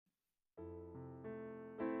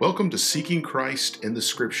Welcome to Seeking Christ in the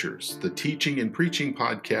Scriptures, the teaching and preaching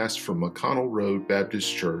podcast from McConnell Road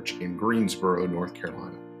Baptist Church in Greensboro, North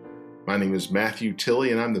Carolina. My name is Matthew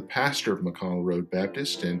Tilley, and I'm the pastor of McConnell Road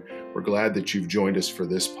Baptist, and we're glad that you've joined us for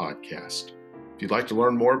this podcast. If you'd like to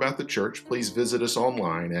learn more about the church, please visit us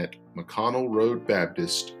online at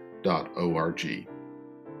mcconnellroadbaptist.org.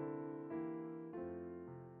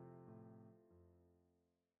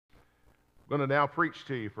 I'm going to now preach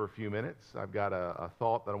to you for a few minutes. I've got a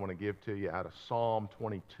thought that I want to give to you out of Psalm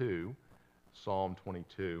 22. Psalm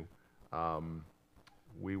 22. I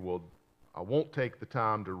won't take the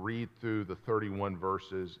time to read through the 31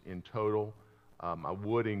 verses in total. I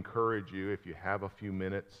would encourage you, if you have a few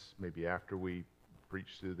minutes, maybe after we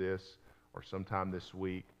preach through this or sometime this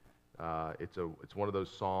week, it's one of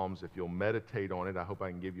those Psalms. If you'll meditate on it, I hope I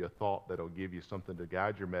can give you a thought that'll give you something to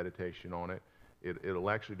guide your meditation on it. It'll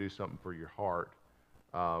actually do something for your heart.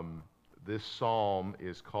 This psalm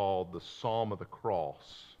is called the Psalm of the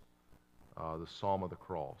Cross. The Psalm of the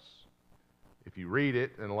Cross. If you read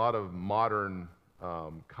it, and a lot of modern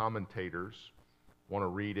commentators want to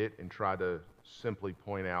read it and try to simply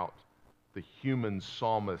point out the human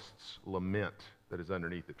psalmist's lament that is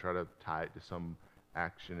underneath it, try to tie it to some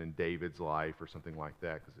action in David's life or something like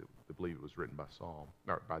that, because they believe it was written by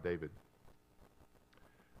David.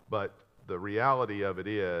 But the reality of it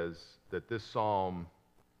is that this psalm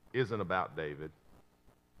isn't about David.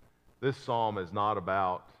 This psalm is not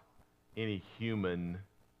about any human,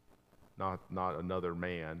 not another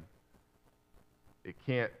man. It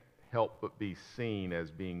can't help but be seen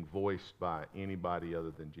as being voiced by anybody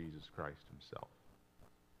other than Jesus Christ himself.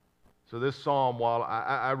 So this psalm, while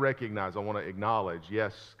I recognize, I want to acknowledge,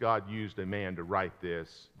 yes, God used a man to write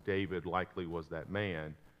this. David likely was that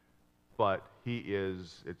man. But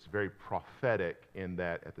it's very prophetic in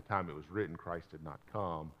that at the time it was written, Christ had not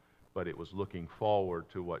come, but it was looking forward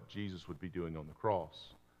to what Jesus would be doing on the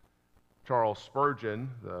cross. Charles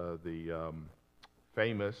Spurgeon, the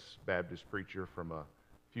famous Baptist preacher from a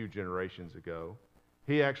few generations ago,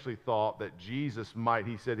 he actually thought that Jesus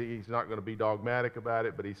he said he's not going to be dogmatic about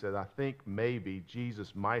it, but he said, I think maybe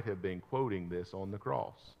Jesus might have been quoting this on the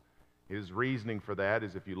cross. His reasoning for that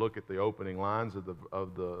is if you look at the opening lines of the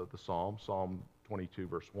psalm, Psalm 22,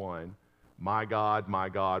 verse 1, my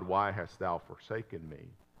God, why hast thou forsaken me?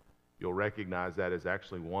 You'll recognize that as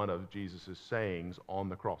actually one of Jesus' sayings on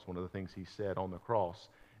the cross, one of the things he said on the cross.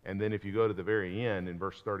 And then if you go to the very end in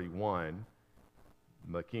verse 31,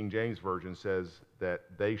 the King James Version says that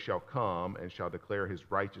they shall come and shall declare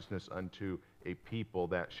his righteousness unto a people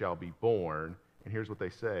that shall be born. And here's what they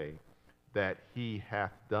say, that he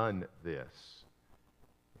hath done this.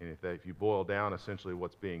 And if you boil down essentially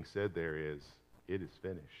what's being said there is, it is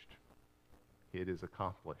finished. It is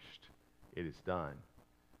accomplished. It is done.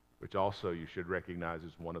 Which also you should recognize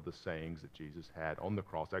is one of the sayings that Jesus had on the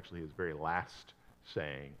cross, actually his very last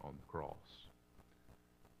saying on the cross.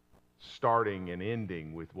 Starting and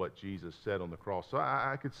ending with what Jesus said on the cross. So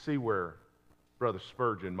I could see where Brother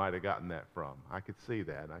Spurgeon might have gotten that from. I could see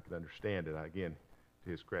that, and I could understand it. Again, to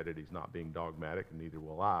his credit, he's not being dogmatic, and neither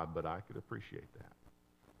will I, but I could appreciate that.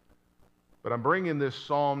 But I'm bringing this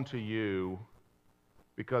psalm to you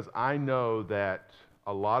because I know that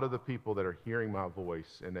a lot of the people that are hearing my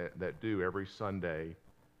voice and that do every Sunday,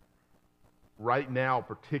 right now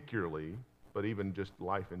particularly, but even just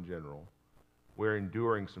life in general, we're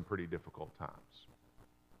enduring some pretty difficult times.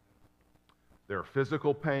 There are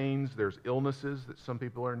physical pains, there's illnesses that some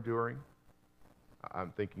people are enduring.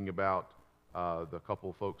 I'm thinking about the couple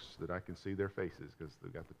of folks that I can see their faces because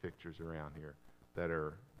they've got the pictures around here that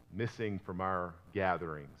are missing from our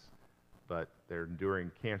gatherings, but they're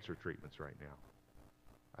enduring cancer treatments right now.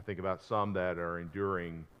 I think about some that are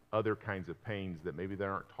enduring other kinds of pains that maybe they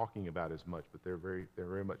aren't talking about as much, but they're very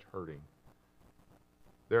much hurting.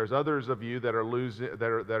 There's others of you that are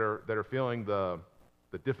feeling the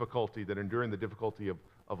difficulty, that are enduring the difficulty of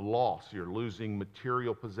loss. You're losing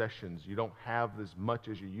material possessions. You don't have as much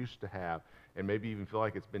as you used to have, and maybe even feel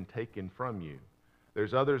like it's been taken from you.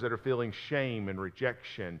 There's others that are feeling shame and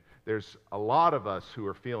rejection. There's a lot of us who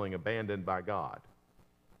are feeling abandoned by God,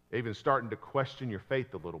 even starting to question your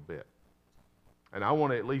faith a little bit. And I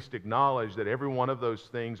want to at least acknowledge that every one of those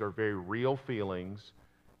things are very real feelings.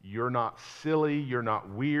 You're not silly, you're not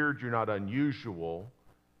weird, you're not unusual.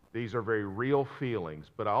 These are very real feelings.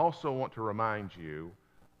 But I also want to remind you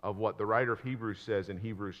of what the writer of Hebrews says in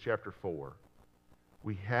Hebrews chapter 4.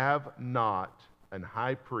 We have not an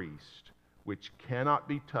high priest which cannot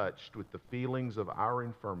be touched with the feelings of our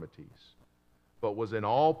infirmities, but was in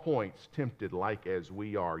all points tempted like as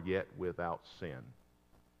we are, yet without sin.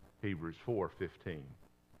 Hebrews 4:15.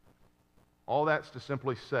 All that's to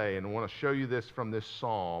simply say, and I want to show you this from this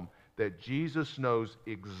psalm, that Jesus knows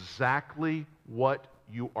exactly what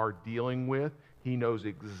you are dealing with. He knows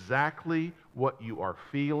exactly what you are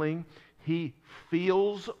feeling. He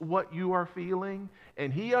feels what you are feeling,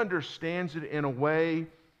 and He understands it in a way,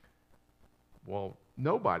 well,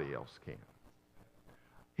 nobody else can.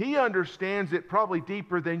 He understands it probably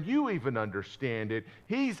deeper than you even understand it.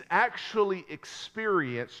 He's actually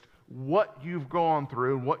experienced what you've gone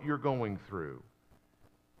through and what you're going through.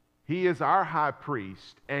 He is our high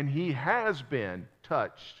priest, and He has been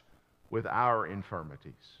touched with our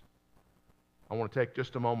infirmities. I want to take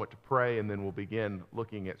just a moment to pray, and then we'll begin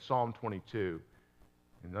looking at Psalm 22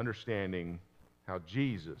 and understanding how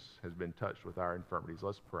Jesus has been touched with our infirmities.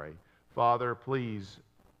 Let's pray. Father, please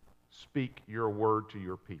speak your word to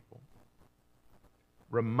your people.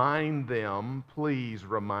 Remind them, please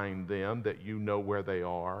remind them that you know where they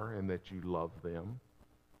are and that you love them.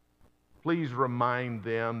 Please remind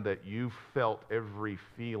them that you felt every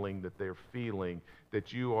feeling that they're feeling,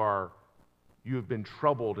 that you have been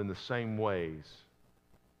troubled in the same ways.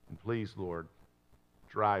 And please, Lord,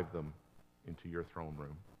 drive them into your throne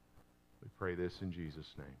room. We pray this in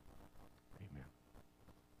Jesus' name. Amen.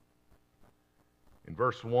 In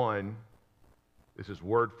verse 1, this is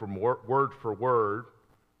word for word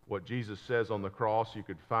what Jesus says on the cross. You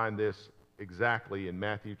could find this exactly in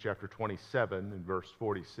Matthew chapter 27 and verse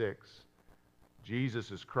 46.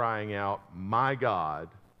 Jesus is crying out, my God,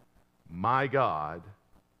 why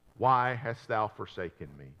hast thou forsaken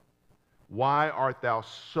me? Why art thou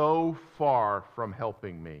so far from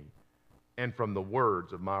helping me and from the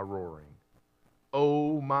words of my roaring?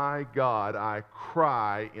 O my God, I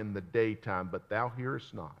cry in the daytime, but thou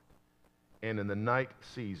hearest not, and in the night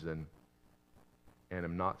season, and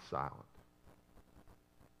am not silent.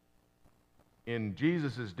 In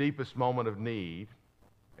Jesus' deepest moment of need,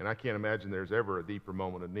 and I can't imagine there's ever a deeper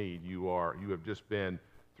moment of need, you have just been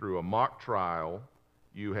through a mock trial.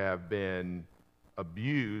 You have been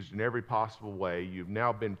abused in every possible way. You've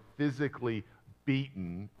now been physically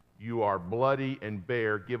beaten. You are bloody and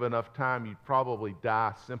bare. Give enough time, you'd probably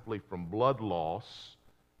die simply from blood loss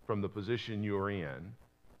from the position you're in.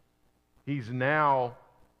 He's now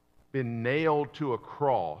been nailed to a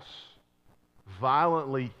cross,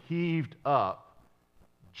 violently heaved up,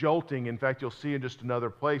 jolting. In fact, you'll see in just another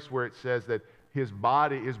place where it says that his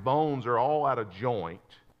bones are all out of joint.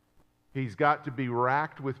 He's got to be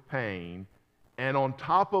racked with pain. And on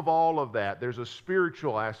top of all of that, there's a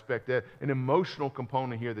spiritual aspect, an emotional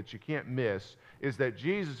component here that you can't miss, is that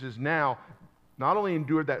Jesus has now not only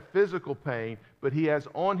endured that physical pain, but He has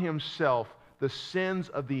on Himself the sins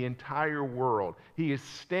of the entire world. He is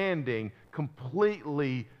standing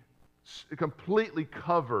completely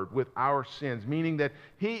covered with our sins, meaning that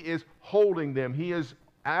He is holding them. He is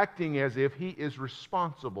acting as if He is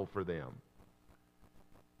responsible for them.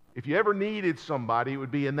 If you ever needed somebody, it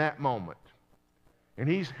would be in that moment. And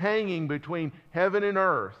He's hanging between heaven and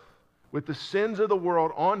earth with the sins of the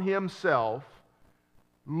world on Himself,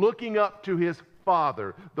 looking up to His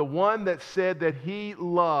Father, the one that said that He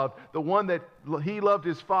loved, the one that He loved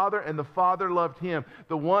His Father and the Father loved Him,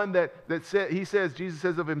 the one that said, Jesus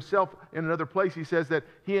says of Himself in another place, He says that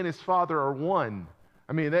He and His Father are one.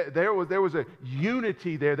 I mean, there was a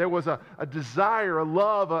unity there. There was a desire, a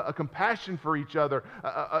love, a compassion for each other,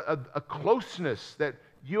 a closeness that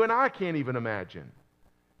you and I can't even imagine.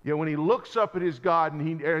 You know, when He looks up at His God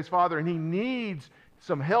and His Father, and He needs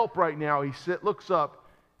some help right now, He looks up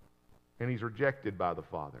and He's rejected by the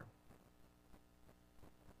Father.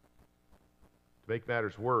 To make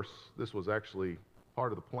matters worse, this was actually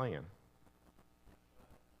part of the plan.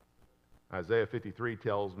 Isaiah 53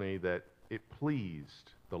 tells me that it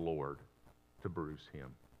pleased the Lord to bruise Him.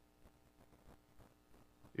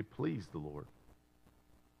 It pleased the Lord.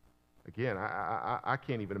 Again, I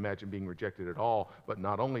can't even imagine being rejected at all, but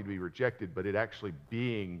not only to be rejected, but it actually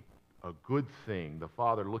being a good thing. The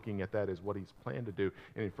Father looking at that as what He's planned to do.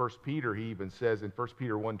 And in 1 Peter, He even says in 1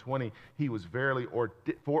 Peter 1:20, He was verily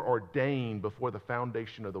foreordained before the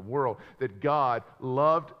foundation of the world, that God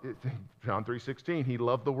loved, John 3:16, He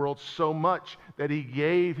loved the world so much that He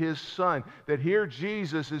gave His Son. That here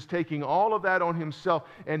Jesus is taking all of that on Himself,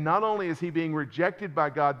 and not only is He being rejected by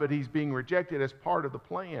God, but He's being rejected as part of the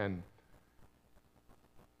plan.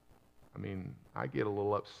 I mean, I get a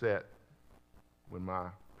little upset when my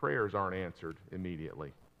prayers aren't answered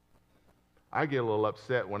immediately. I get a little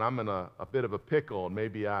upset when I'm in a bit of a pickle and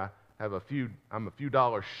maybe I'm a few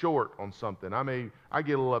dollars short on something. I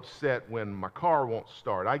get a little upset when my car won't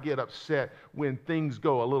start. I get upset when things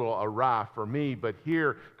go a little awry for me. But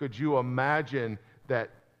here, could you imagine that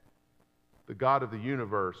the God of the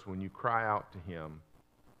universe, when you cry out to him,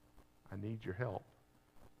 I need your help,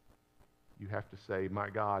 you have to say, my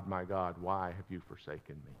God, why have you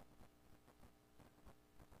forsaken me?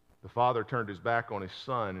 The Father turned his back on his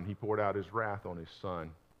Son, and he poured out his wrath on his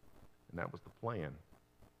Son. And that was the plan.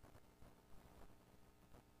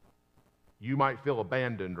 You might feel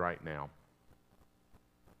abandoned right now.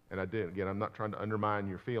 And again, I'm not trying to undermine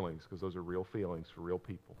your feelings, because those are real feelings for real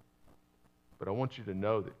people. But I want you to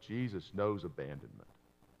know that Jesus knows abandonment.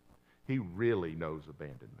 He really knows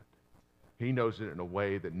abandonment. He knows it in a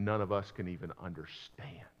way that none of us can even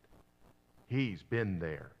understand. He's been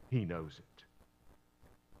there. He knows it.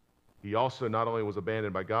 He also not only was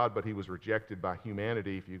abandoned by God, but he was rejected by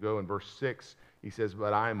humanity. If you go in verse 6, he says,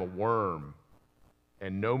 but I am a worm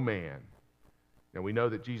and no man. Now we know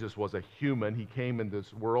that Jesus was a human. He came in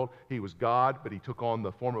this world. He was God, but he took on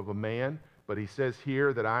the form of a man. But he says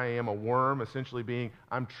here that I am a worm, essentially being,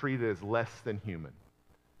 I'm treated as less than human.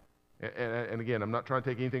 And again, I'm not trying to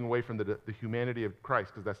take anything away from the humanity of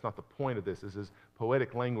Christ, because that's not the point of this. This is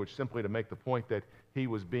poetic language simply to make the point that he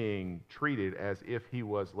was being treated as if he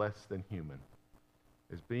was less than human,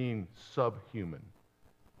 as being subhuman.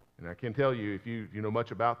 And I can tell you, if you know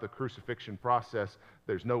much about the crucifixion process,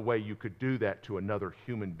 there's no way you could do that to another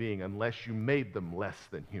human being unless you made them less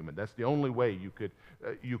than human. That's the only way you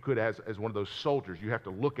could as one of those soldiers. You have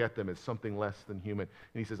to look at them as something less than human.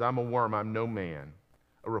 And he says, I'm a worm, I'm no man,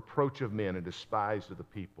 a reproach of men and despised of the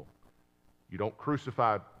people. You don't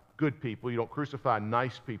crucify good people. You don't crucify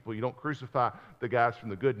nice people. You don't crucify the guys from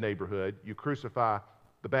the good neighborhood. You crucify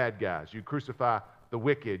the bad guys. You crucify the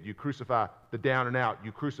wicked. You crucify the down and out.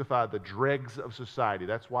 You crucify the dregs of society.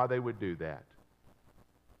 That's why they would do that.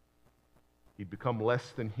 He'd become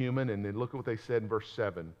less than human, and then look at what they said in verse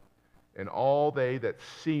 7. And all they that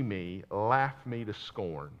see me laugh me to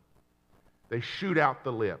scorn. They shoot out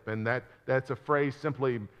the lip, and that's a phrase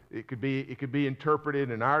simply, it could be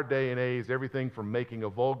interpreted in our day and age, everything from making a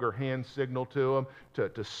vulgar hand signal to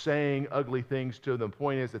them to saying ugly things to them. The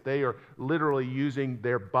point is that they are literally using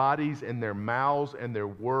their bodies and their mouths and their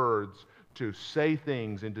words to say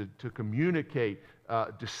things and to communicate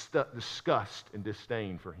disgust and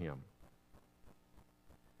disdain for him.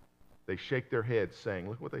 They shake their heads saying,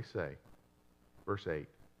 look what they say. Verse 8,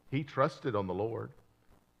 he trusted on the Lord,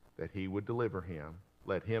 that he would deliver him.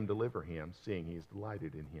 Let him deliver him, seeing he is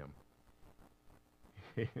delighted in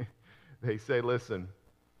him. They say, listen,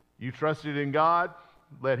 you trusted in God,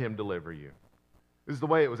 let him deliver you. This is the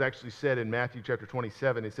way it was actually said in Matthew chapter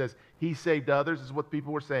 27. It says, he saved others. This is what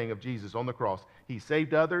people were saying of Jesus on the cross. He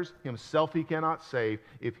saved others, himself he cannot save.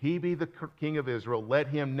 If he be the King of Israel, let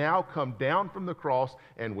him now come down from the cross,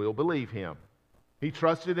 and we'll believe him. He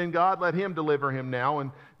trusted in God, let him deliver him now,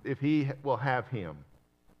 and if he will have him.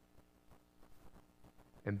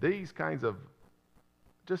 And these kinds of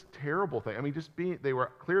just terrible things. I mean, they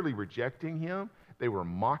were clearly rejecting him. They were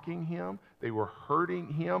mocking him. They were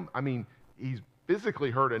hurting him. I mean, he's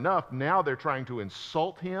physically hurt enough. Now they're trying to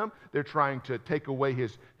insult him. They're trying to take away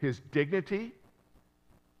his dignity.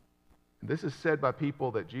 And this is said by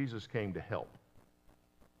people that Jesus came to help,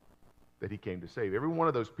 that he came to save. Every one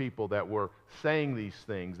of those people that were saying these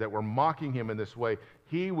things, that were mocking him in this way,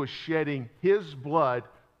 he was shedding his blood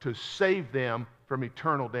to save them from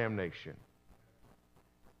eternal damnation.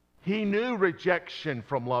 He knew rejection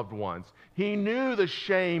from loved ones. He knew the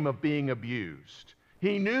shame of being abused.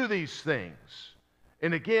 He knew these things.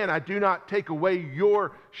 And again, I do not take away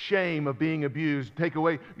your shame of being abused, take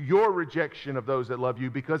away your rejection of those that love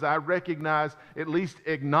you, because I recognize, at least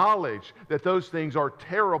acknowledge, that those things are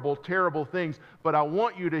terrible, terrible things. But I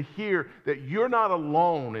want you to hear that you're not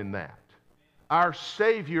alone in that. Our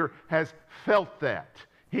Savior has felt that.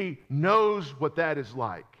 He knows what that is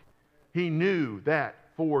like. He knew that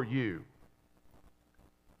for you.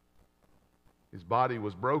 His body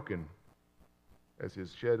was broken as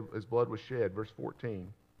his blood was shed. Verse 14,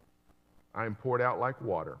 I am poured out like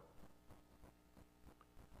water.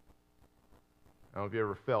 I don't know if you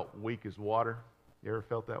ever felt weak as water. You ever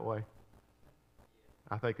felt that way?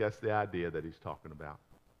 I think that's the idea that he's talking about.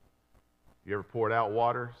 You ever poured out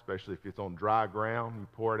water, especially if it's on dry ground, you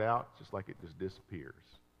pour it out, it's just like it just disappears.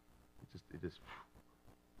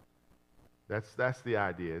 That's the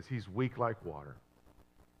idea, is he's weak like water.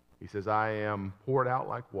 He says, I am poured out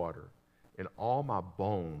like water, and all my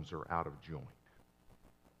bones are out of joint.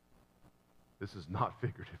 This is not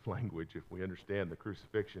figurative language. If we understand the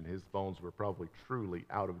crucifixion, his bones were probably truly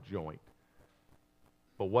out of joint.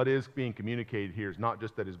 But what is being communicated here is not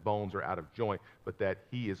just that his bones are out of joint, but that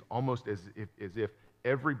he is almost as if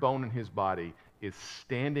every bone in his body is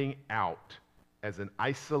standing out as an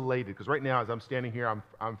isolated, because right now as I'm standing here,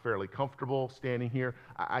 I'm fairly comfortable standing here.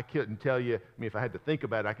 I couldn't tell you, if I had to think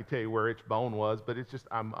about it, I could tell you where each bone was, but it's just,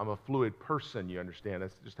 I'm a fluid person, you understand.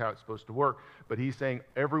 That's just how it's supposed to work. But he's saying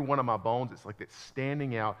every one of my bones, it's like it's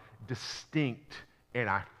standing out distinct, and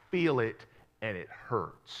I feel it, and it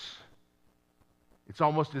hurts. It's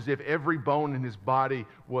almost as if every bone in his body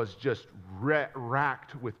was just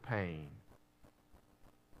racked with pain.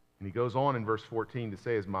 And he goes on in verse 14 to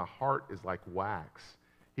say, as my heart is like wax.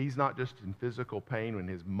 He's not just in physical pain in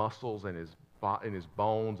his muscles and his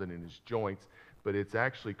bones and in his joints, but it's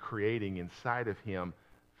actually creating inside of him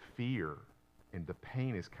fear. And the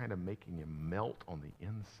pain is kind of making him melt on the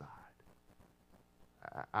inside.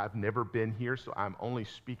 I've never been here, so I'm only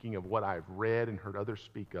speaking of what I've read and heard others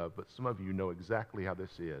speak of, but some of you know exactly how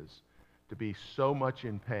this is. To be so much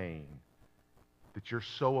in pain that you're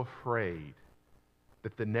so afraid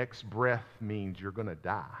that the next breath means you're going to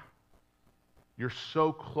die. You're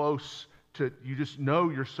so close to, you just know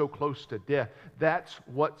you're so close to death. That's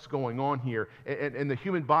what's going on here. And the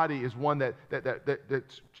human body is one that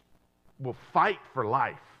will fight for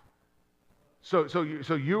life. So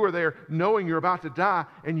you are there knowing you're about to die,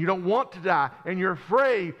 and you don't want to die, and you're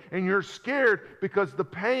afraid, and you're scared because the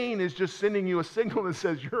pain is just sending you a signal that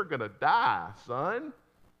says you're going to die, son.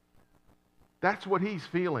 That's what he's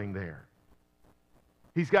feeling there.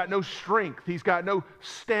 He's got no strength. He's got no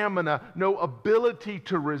stamina, no ability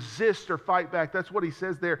to resist or fight back. That's what he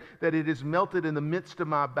says there, that it is melted in the midst of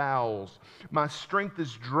my bowels. My strength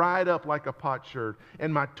is dried up like a potsherd,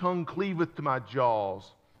 and my tongue cleaveth to my jaws.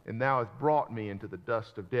 And thou hast brought me into the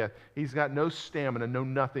dust of death. He's got no stamina, no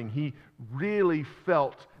nothing. He really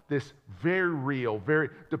felt this very real, very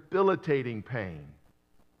debilitating pain.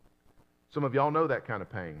 Some of y'all know that kind of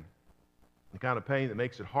pain. The kind of pain that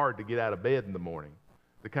makes it hard to get out of bed in the morning.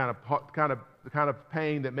 The kind of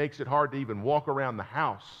pain that makes it hard to even walk around the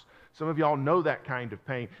house. Some of y'all know that kind of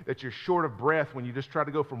pain, that you're short of breath when you just try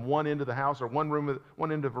to go from one end of the house or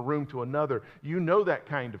one end of a room to another. You know that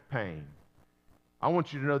kind of pain. I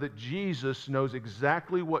want you to know that Jesus knows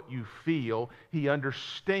exactly what you feel. He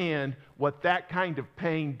understands what that kind of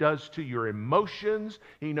pain does to your emotions.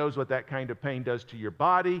 He knows what that kind of pain does to your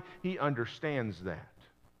body. He understands that.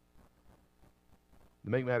 To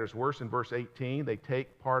make matters worse, in verse 18, they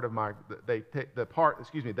part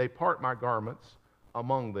my garments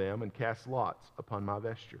among them and cast lots upon my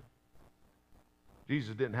vesture.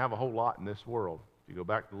 Jesus didn't have a whole lot in this world. If you go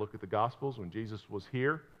back to look at the Gospels, when Jesus was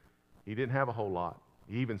here, he didn't have a whole lot.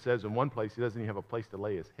 He even says in one place he doesn't even have a place to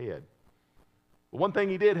lay his head. But one thing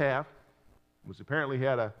he did have was apparently he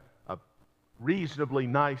had a reasonably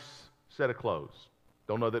nice set of clothes.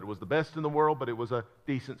 Don't know that it was the best in the world, but it was a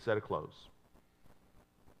decent set of clothes.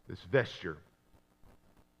 This vesture.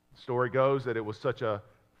 The story goes that it was such a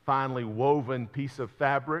finely woven piece of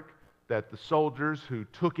fabric that the soldiers who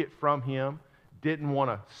took it from him didn't want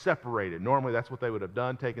to separate it. Normally that's what they would have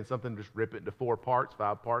done, taken something, just rip it into 4 parts,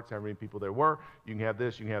 5 parts, however many people there were. You can have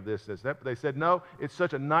this, you can have this, that. But they said, no, it's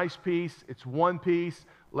such a nice piece. It's one piece.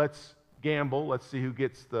 Let's gamble. Let's see who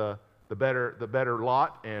gets the better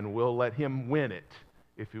lot, and we'll let him win it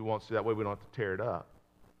if he wants to. That way we don't have to tear it up.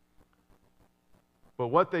 But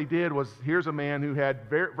what they did was, here's a man who had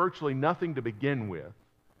virtually nothing to begin with.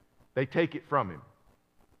 They take it from him.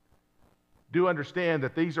 Do understand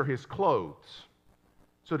that these are his clothes.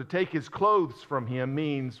 So to take his clothes from him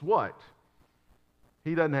means what?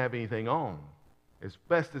 He doesn't have anything on. As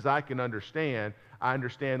best as I can understand, I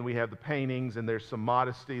understand we have the paintings and there's some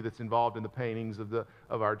modesty that's involved in the paintings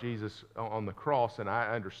of our Jesus on the cross, and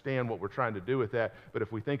I understand what we're trying to do with that. But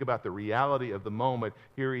if we think about the reality of the moment,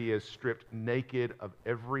 here he is stripped naked of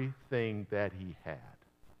everything that he had.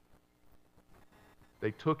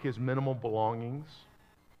 They took his minimal belongings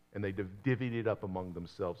and they divvied it up among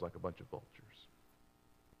themselves like a bunch of vultures.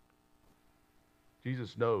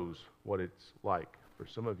 Jesus knows what it's like for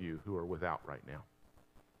some of you who are without right now.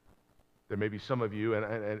 There may be some of you,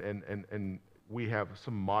 and we have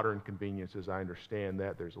some modern conveniences. I understand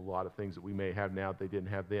that. There's a lot of things that we may have now that they didn't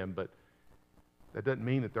have then, but that doesn't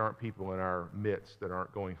mean that there aren't people in our midst that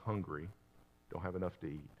aren't going hungry, don't have enough to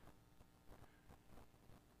eat.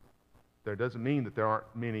 That doesn't mean that there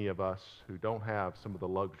aren't many of us who don't have some of the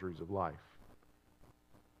luxuries of life.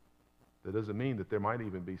 That doesn't mean that there might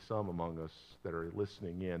even be some among us that are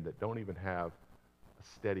listening in that don't even have a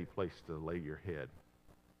steady place to lay your head.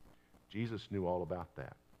 Jesus knew all about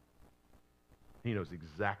that. He knows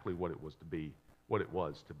exactly what it was to be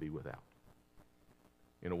without.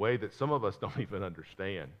 In a way that some of us don't even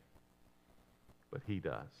understand. But he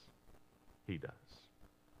does. He does.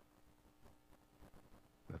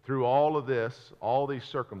 Now, through all of this, all these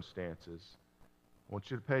circumstances, I want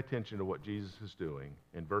you to pay attention to what Jesus is doing.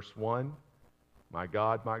 In verse 1, my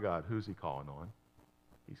God, who's he calling on?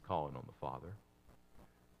 He's calling on the Father.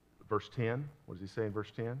 Verse 10, what does he say in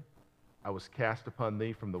verse 10? I was cast upon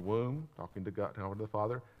thee from the womb, talking to God, talking to the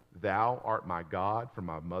Father. Thou art my God from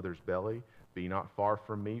my mother's belly. Be not far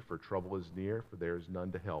from me, for trouble is near, for there is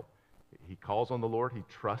none to help. He calls on the Lord. He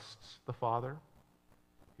trusts the Father.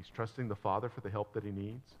 He's trusting the Father for the help that he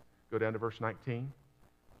needs. Go down to verse 19.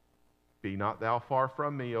 Be not thou far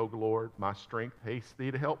from me, O Lord, my strength. Haste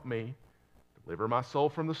thee to help me. Deliver my soul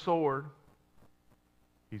from the sword.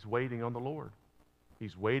 He's waiting on the Lord.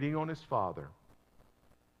 He's waiting on his Father.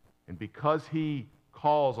 And because he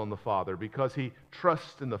calls on the Father, because he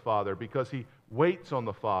trusts in the Father, because he waits on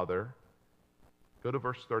the Father, go to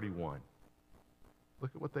verse 31.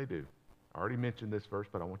 Look at what they do. I already mentioned this verse,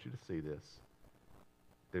 but I want you to see this.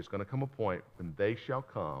 There's going to come a point when they shall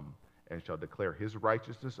come and shall declare his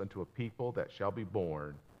righteousness unto a people that shall be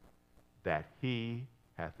born, that he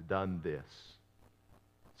hath done this.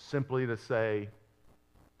 Simply to say,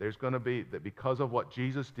 there's going to be, that because of what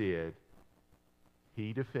Jesus did,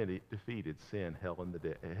 he defeated sin, hell, and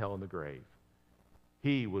the grave.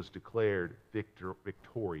 He was declared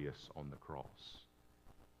victorious on the cross.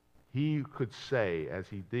 He could say, as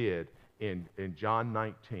he did in John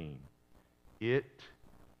 19, it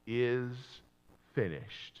is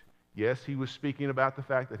finished. Yes, he was speaking about the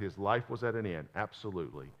fact that his life was at an end,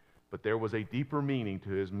 absolutely. But there was a deeper meaning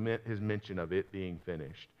to his mention of it being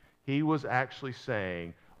finished. He was actually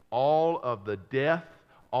saying all of the death,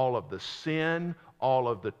 all of the sin, all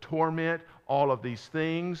of the torment, all of these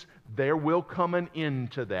things, there will come an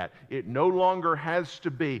end to that. It no longer has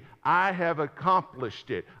to be, I have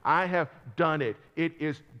accomplished it. I have done it. It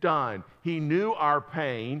is done. He knew our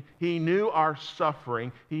pain. He knew our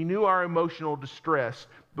suffering. He knew our emotional distress.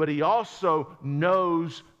 But he also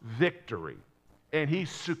knows victory. And he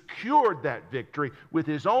secured that victory with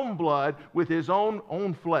his own blood, with his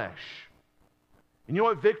own flesh. And you know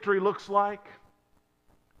what victory looks like?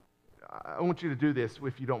 I want you to do this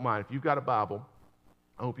if you don't mind. If you've got a Bible,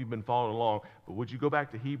 I hope you've been following along, but would you go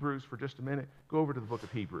back to Hebrews for just a minute? Go over to the book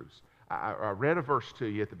of Hebrews. I read a verse to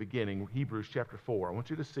you at the beginning, Hebrews chapter 4. I want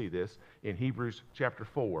you to see this in Hebrews chapter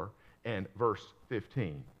 4 and verse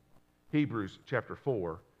 15. Hebrews chapter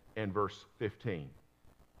 4 and verse 15.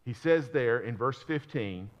 He says there in verse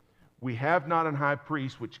 15, we have not an high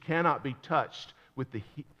priest which cannot be touched with the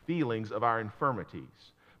feelings of our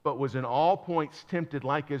infirmities, but was in all points tempted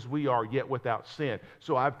like as we are, yet without sin.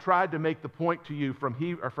 So I've tried to make the point to you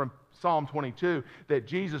from Psalm 22 that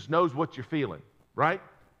Jesus knows what you're feeling, right?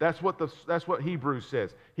 That's what Hebrews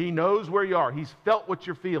says. He knows where you are. He's felt what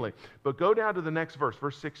you're feeling. But go down to the next verse,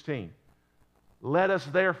 verse 16. Let us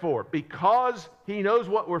therefore, because he knows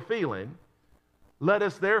what we're feeling, let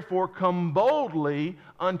us therefore come boldly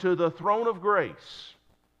unto the throne of grace,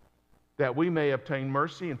 that we may obtain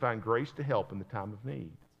mercy and find grace to help in the time of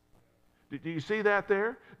need. Do you see that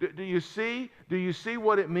there? Do you see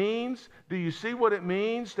what it means? Do you see what it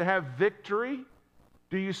means to have victory?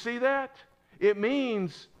 Do you see that? It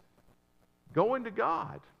means going to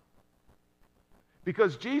God.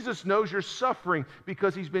 Because Jesus knows you're suffering,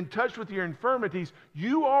 because he's been touched with your infirmities,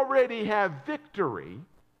 you already have victory.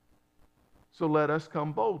 So let us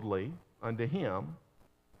come boldly unto him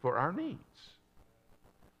for our needs.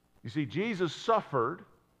 You see, Jesus suffered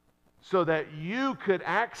so that you could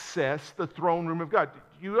access the throne room of God.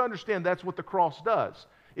 You understand that's what the cross does.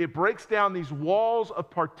 It breaks down these walls of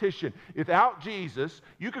partition. Without Jesus,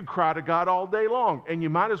 you could cry to God all day long, and you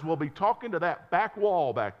might as well be talking to that back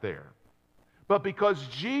wall back there. But because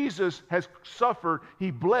Jesus has suffered, he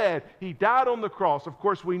bled, he died on the cross. Of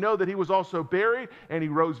course, we know that he was also buried, and he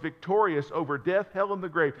rose victorious over death, hell, and the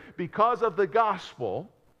grave. Because of the gospel,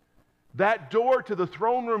 that door to the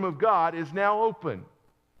throne room of God is now open.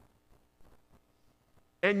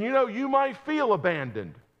 And you know, you might feel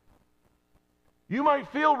abandoned. You might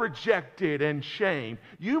feel rejected and shamed.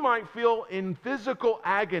 You might feel in physical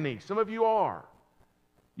agony. Some of you are.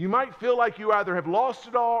 You might feel like you either have lost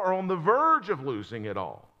it all or on the verge of losing it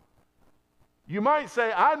all. You might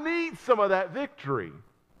say, I need some of that victory.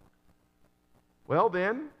 Well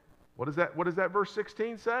then, what does that verse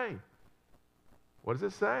 16 say? What does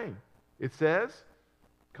it say? It says,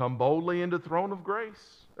 come boldly into the throne of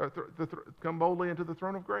grace. Come boldly into the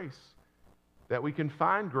throne of grace, that we can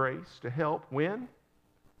find grace to help when?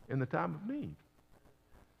 In the time of need.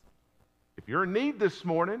 If you're in need this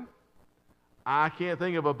morning, I can't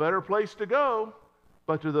think of a better place to go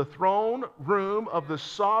but to the throne room of the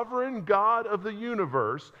sovereign God of the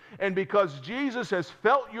universe. And because Jesus has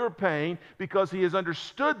felt your pain, because he has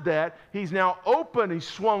understood that, he's now open, he's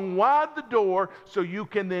swung wide the door so you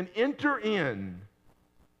can then enter in.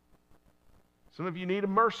 Some of you need a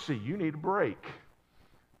mercy, you need a break.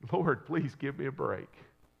 Lord, please give me a break.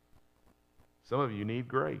 Some of you need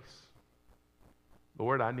grace.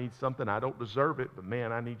 Lord, I need something. I don't deserve it, but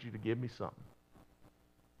man, I need you to give me something.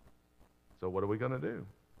 So what are we going to do?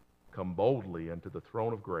 Come boldly unto the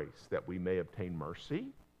throne of grace that we may obtain mercy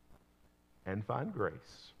and find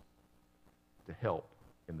grace to help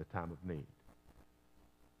in the time of need.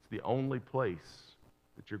 It's the only place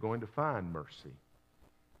that you're going to find mercy.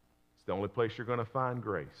 It's the only place you're going to find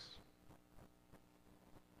grace.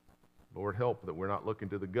 Lord, help that we're not looking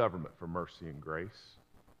to the government for mercy and grace.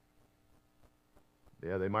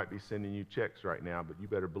 Yeah, they might be sending you checks right now, but you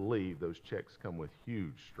better believe those checks come with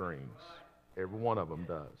huge strings. Every one of them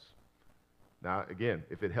does. Now, again,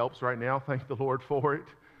 if it helps right now, thank the Lord for it.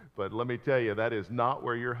 But let me tell you, that is not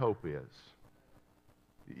where your hope is.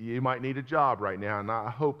 You might need a job right now, and I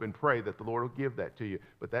hope and pray that the Lord will give that to you.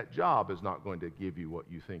 But that job is not going to give you what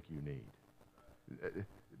you think you need.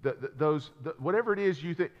 Whatever it is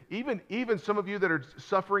you think, even some of you that are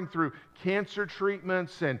suffering through cancer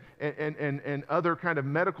treatments and other kind of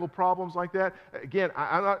medical problems like that, again,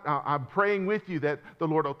 I'm praying with you that the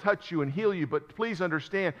Lord will touch you and heal you, but please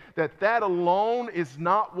understand that that alone is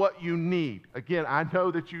not what you need. Again, I know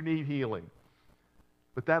that you need healing,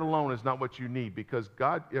 but that alone is not what you need, because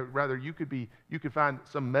God, rather you could find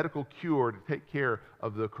some medical cure to take care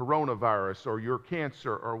of the coronavirus or your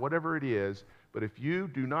cancer or whatever it is. But if you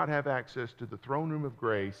do not have access to the throne room of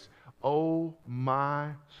grace, oh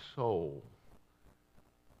my soul,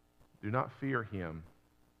 do not fear him.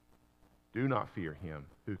 Do not fear him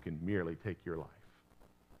who can merely take your life.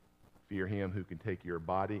 Fear him who can take your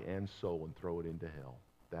body and soul and throw it into hell.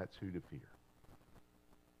 That's who to fear.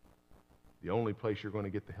 The only place you're going to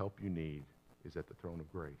get the help you need is at the throne of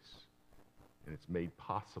grace. And it's made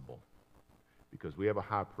possible because we have a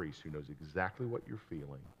high priest who knows exactly what you're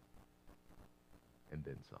feeling, and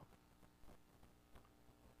then some.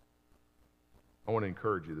 I want to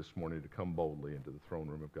encourage you this morning to come boldly into the throne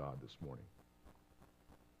room of God this morning.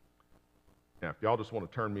 Now, if y'all just want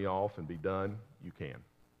to turn me off and be done, you can.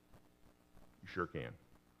 You sure can.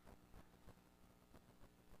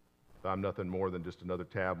 If I'm nothing more than just another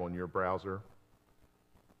tab on your browser,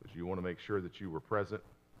 because you want to make sure that you were present,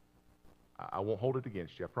 I won't hold it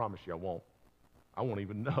against you. I promise you I won't. I won't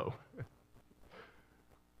even know.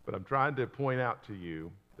 But I'm trying to point out to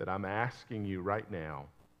you that I'm asking you right now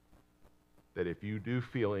that if you do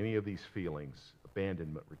feel any of these feelings,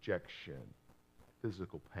 abandonment, rejection,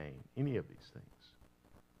 physical pain, any of these things,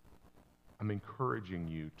 I'm encouraging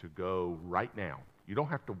you to go right now. You don't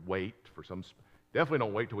have to wait for definitely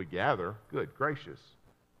don't wait till we gather. Good gracious.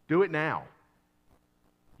 Do it now.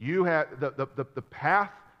 You have the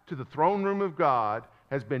path to the throne room of God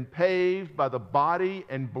has been paved by the body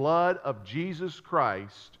and blood of Jesus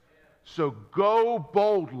Christ. So go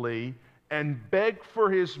boldly and beg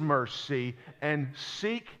for his mercy and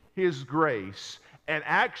seek his grace and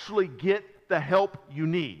actually get the help you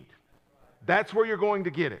need. That's where you're going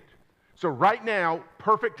to get it. So right now,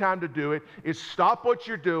 perfect time to do it is stop what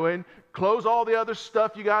you're doing, close all the other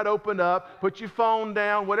stuff you got opened up, put your phone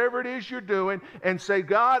down, whatever it is you're doing, and say,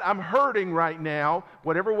 God, I'm hurting right now,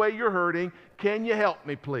 whatever way you're hurting, can you help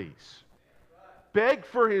me, please? Beg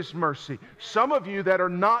for his mercy. Some of you that are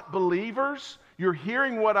not believers, you're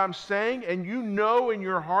hearing what I'm saying, and you know in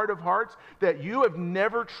your heart of hearts that you have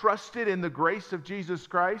never trusted in the grace of Jesus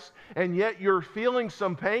Christ, and yet you're feeling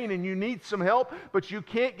some pain and you need some help, but you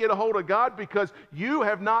can't get a hold of God because you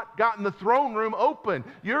have not gotten the throne room open.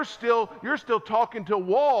 You're still talking to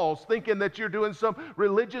walls, thinking that you're doing some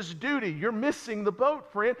religious duty. You're missing the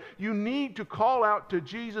boat, friend. You need to call out to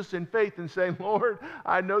Jesus in faith and say, Lord,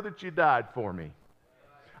 I know that you died for me.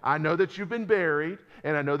 I know that you've been buried,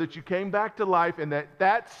 and I know that you came back to life, and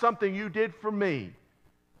that's something you did for me.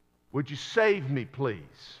 Would you save me, please?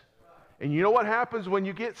 And you know what happens when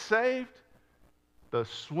you get saved?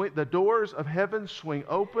 The doors of heaven swing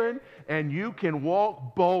open, and you can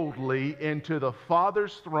walk boldly into the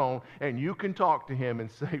Father's throne, and you can talk to him and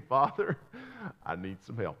say, Father, I need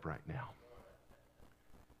some help right now.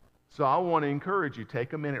 So I want to encourage you,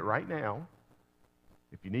 take a minute right now.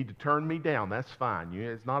 If you need to turn me down, that's fine.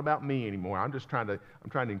 It's not about me anymore. I'm trying to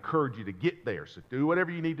encourage you to get there. So do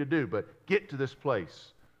whatever you need to do, but get to this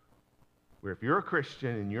place where if you're a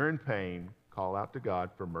Christian and you're in pain, call out to God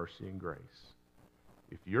for mercy and grace.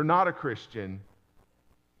 If you're not a Christian,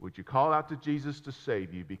 would you call out to Jesus to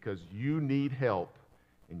save you because you need help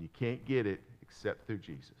and you can't get it except through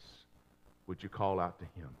Jesus. Would you call out to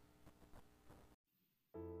him?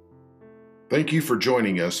 Thank you for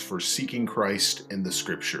joining us for Seeking Christ in the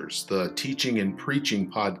Scriptures, the teaching and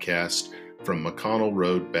preaching podcast from McConnell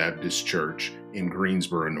Road Baptist Church in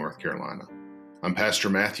Greensboro, North Carolina. I'm Pastor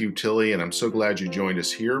Matthew Tilley, and I'm so glad you joined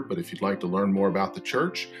us here. But if you'd like to learn more about the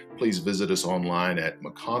church, please visit us online at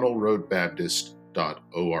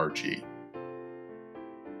mcconnellroadbaptist.org.